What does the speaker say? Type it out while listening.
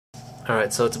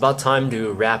Alright, so it's about time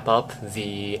to wrap up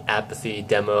the Apathy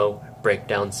demo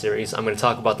breakdown series. I'm going to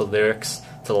talk about the lyrics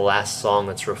to the last song,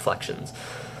 that's Reflections.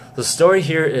 The story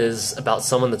here is about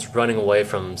someone that's running away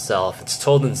from himself. It's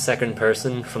told in second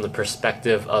person from the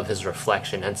perspective of his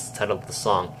reflection, hence the title of the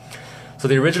song. So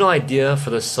the original idea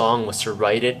for this song was to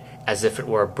write it as if it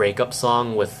were a breakup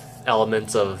song with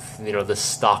elements of, the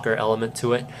stalker element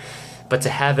to it, but to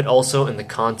have it also in the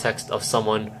context of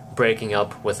someone breaking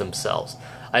up with themselves.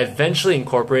 I eventually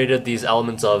incorporated these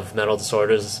elements of mental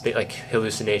disorders, like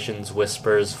hallucinations,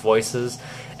 whispers, voices,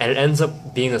 and it ends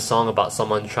up being a song about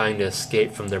someone trying to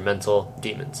escape from their mental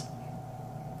demons.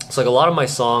 So like a lot of my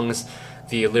songs,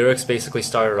 the lyrics basically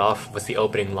started off with the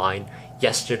opening line,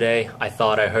 "Yesterday, I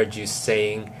thought I heard you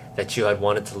saying that you had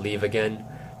wanted to leave again.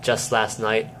 Just last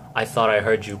night, I thought I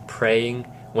heard you praying.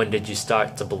 When did you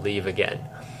start to believe again?"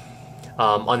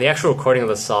 On the actual recording of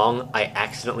the song, I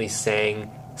accidentally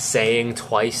sang saying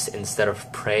twice instead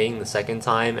of praying the second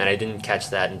time, and I didn't catch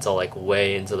that until like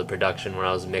way into the production when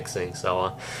I was mixing,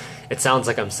 so it sounds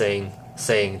like I'm saying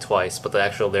twice, but the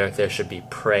actual lyric there should be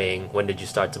praying. When did you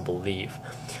start to believe?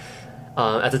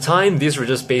 At the time, these were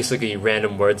just basically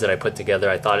random words that I put together.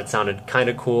 I thought it sounded kind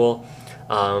of cool.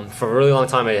 For a really long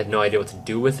time I had no idea what to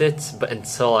do with it, but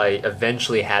until I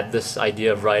eventually had this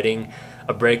idea of writing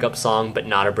a breakup song, but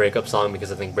not a breakup song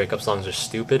because I think breakup songs are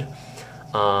stupid.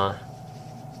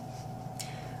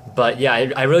 But yeah,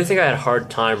 I really think I had a hard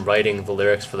time writing the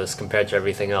lyrics for this compared to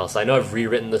everything else. I know I've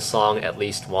rewritten this song at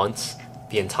least once,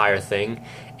 the entire thing,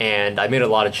 and I made a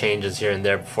lot of changes here and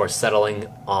there before settling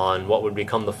on what would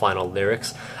become the final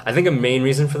lyrics. I think a main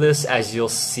reason for this, as you'll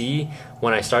see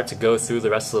when I start to go through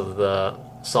the rest of the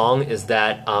song, is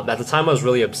that at the time I was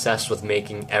really obsessed with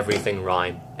making everything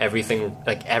rhyme. Everything,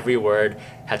 like every word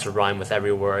had to rhyme with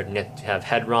every word, and it had to have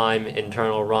head rhyme,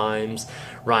 internal rhymes,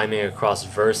 rhyming across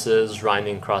verses,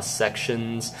 rhyming across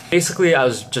sections. Basically, I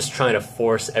was just trying to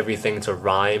force everything to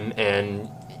rhyme, and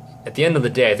at the end of the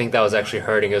day, I think that was actually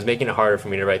hurting. It was making it harder for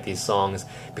me to write these songs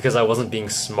because I wasn't being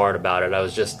smart about it. I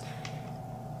was just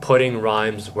putting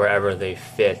rhymes wherever they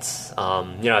fit.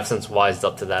 I've since wised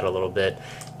up to that a little bit,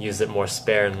 used it more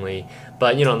sparingly,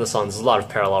 but in the song there's a lot of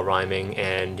parallel rhyming,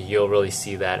 and you'll really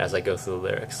see that as I go through the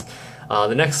lyrics.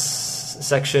 The next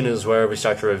section is where we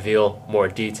start to reveal more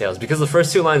details, because the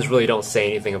first two lines really don't say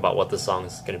anything about what the song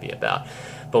is going to be about.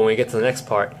 But when we get to the next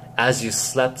part, "As you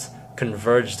slept,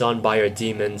 converged on by your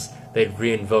demons, they'd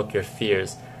reinvoke your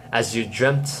fears. As you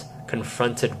dreamt,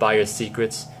 confronted by your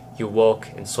secrets, you woke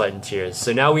in sweat and tears."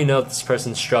 So now we know this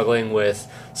person's struggling with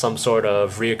some sort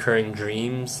of reoccurring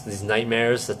dreams, these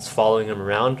nightmares that's following him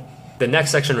around. The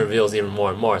next section reveals even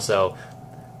more and more. So,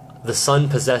 "The sun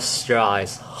possessed your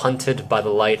eyes, hunted by the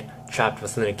light, trapped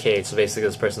within a cage." So basically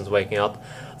this person's waking up.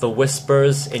 "The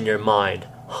whispers in your mind,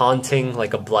 haunting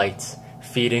like a blight,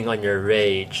 feeding on your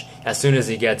rage." As soon as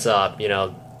he gets up, he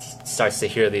starts to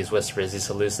hear these whispers, these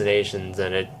hallucinations,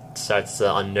 and it starts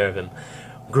to unnerve him.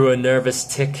 "Grew a nervous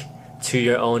tick to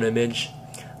your own image,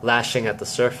 lashing at the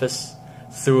surface,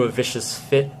 threw a vicious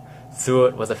fit, threw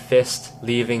it with a fist,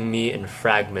 leaving me in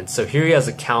fragments." So here he has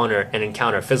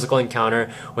a physical encounter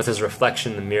with his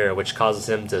reflection in the mirror, which causes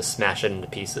him to smash it into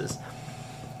pieces.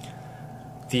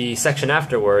 The section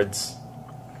afterwards,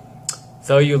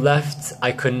 "Though you left,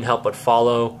 I couldn't help but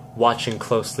follow, watching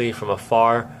closely from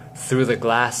afar, through the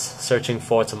glass, searching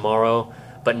for tomorrow,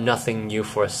 but nothing you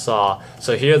foresaw."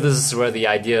 So here this is where the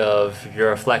idea of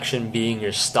your reflection being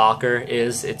your stalker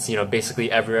is. It's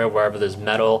basically everywhere, wherever there's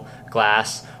metal,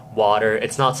 glass, water.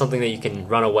 It's not something that you can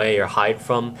run away or hide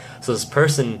from. So this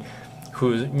person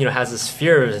who has this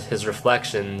fear of his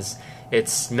reflections,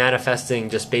 it's manifesting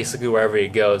just basically wherever he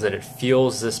goes, and it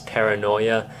fuels this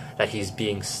paranoia that he's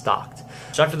being stalked.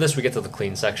 So after this we get to the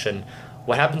clean section.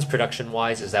 What happens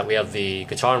production-wise is that we have the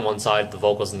guitar on one side, the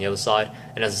vocals on the other side,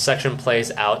 and as the section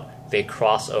plays out, they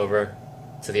cross over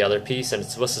to the other piece, and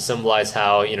it's supposed to symbolize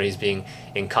how he's being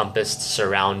encompassed,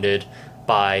 surrounded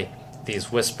by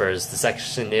these whispers. The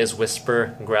section is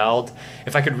whisper growled.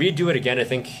 If I could redo it again, I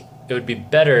think it would be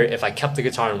better if I kept the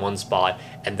guitar in one spot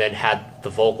and then had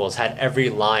the vocals, had every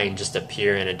line just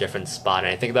appear in a different spot,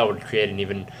 and I think that would create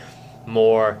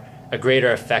a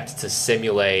greater effect to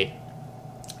simulate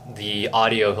the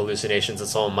audio hallucinations that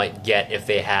someone might get if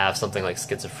they have something like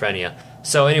schizophrenia.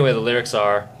 So anyway, the lyrics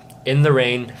are, "In the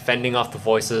rain, fending off the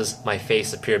voices, my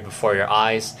face appeared before your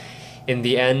eyes. In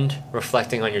the end,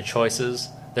 reflecting on your choices,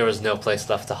 there was no place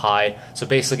left to hide." So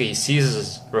basically he sees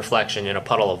his reflection in a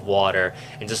puddle of water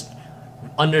and just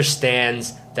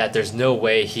understands that there's no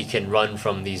way he can run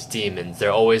from these demons.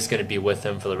 They're always going to be with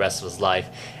him for the rest of his life.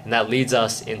 And that leads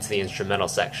us into the instrumental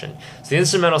section. So the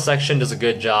instrumental section does a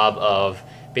good job of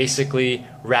basically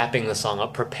wrapping the song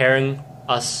up, preparing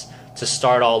us to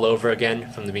start all over again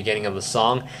from the beginning of the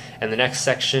song. And the next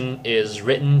section is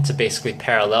written to basically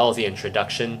parallel the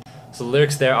introduction. So the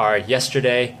lyrics there are,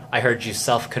 yesterday I heard you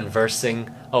self-conversing,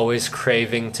 always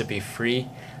craving to be free.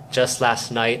 Just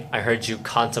last night I heard you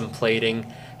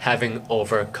contemplating, having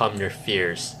overcome your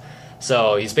fears.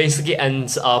 So he basically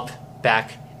ends up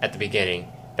back at the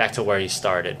beginning, back to where he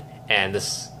started. And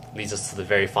this leads us to the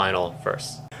very final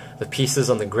verse. The pieces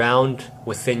on the ground,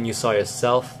 within you saw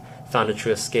yourself, found a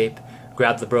true escape,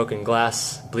 grabbed the broken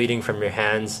glass, bleeding from your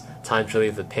hands, time to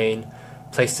relieve the pain,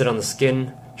 placed it on the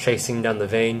skin, tracing down the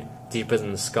vein, deeper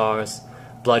than the scars,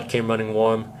 blood came running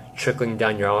warm, trickling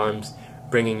down your arms,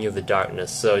 bringing you the darkness.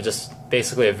 So just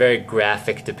basically a very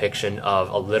graphic depiction of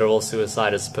a literal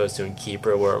suicide as opposed to in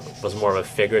Keeper where it was more of a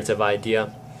figurative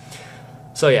idea.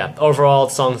 So yeah, overall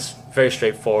the song's very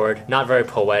straightforward, not very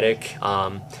poetic.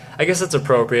 I guess it's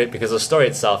appropriate because the story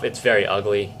itself, it's very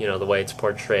ugly, you know, the way it's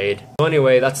portrayed. So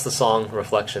anyway, that's the song,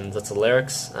 Reflections, that's the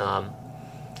lyrics.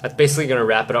 That's basically going to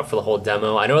wrap it up for the whole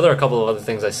demo. I know there are a couple of other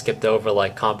things I skipped over,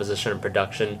 like composition and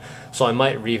production, so I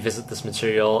might revisit this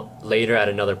material later at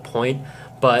another point.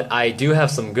 But I do have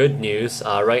some good news.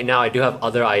 Right now I do have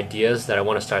other ideas that I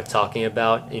want to start talking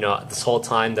about. You know, this whole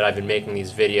time that I've been making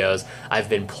these videos, I've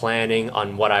been planning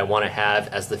on what I want to have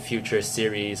as the future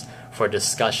series for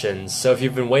discussions. So if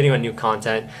you've been waiting on new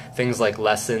content, things like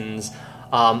lessons,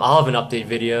 I'll have an update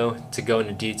video to go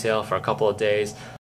into detail for a couple of days.